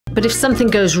But if something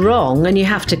goes wrong and you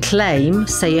have to claim,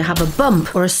 say you have a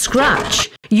bump or a scratch,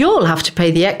 you'll have to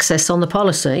pay the excess on the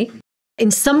policy.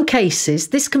 In some cases,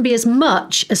 this can be as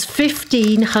much as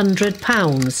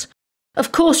 £1,500.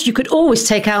 Of course, you could always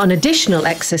take out an additional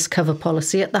excess cover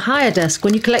policy at the hire desk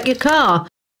when you collect your car.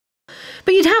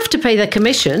 But you'd have to pay their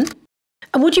commission.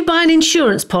 And would you buy an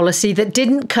insurance policy that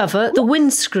didn't cover the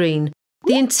windscreen,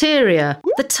 the interior,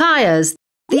 the tyres,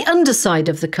 the underside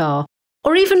of the car,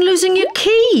 or even losing your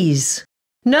keys?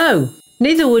 No,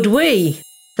 neither would we.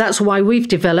 That's why we've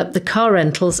developed the car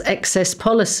rentals excess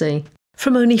policy.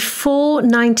 From only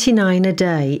 $4.99 a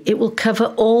day, it will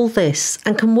cover all this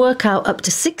and can work out up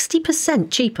to 60%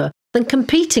 cheaper than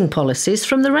competing policies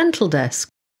from the rental desk.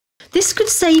 This could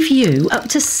save you up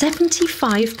to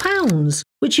 £75,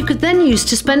 which you could then use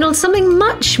to spend on something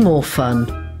much more fun.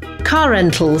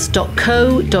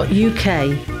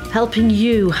 Carrentals.co.uk, helping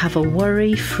you have a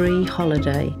worry-free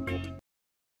holiday.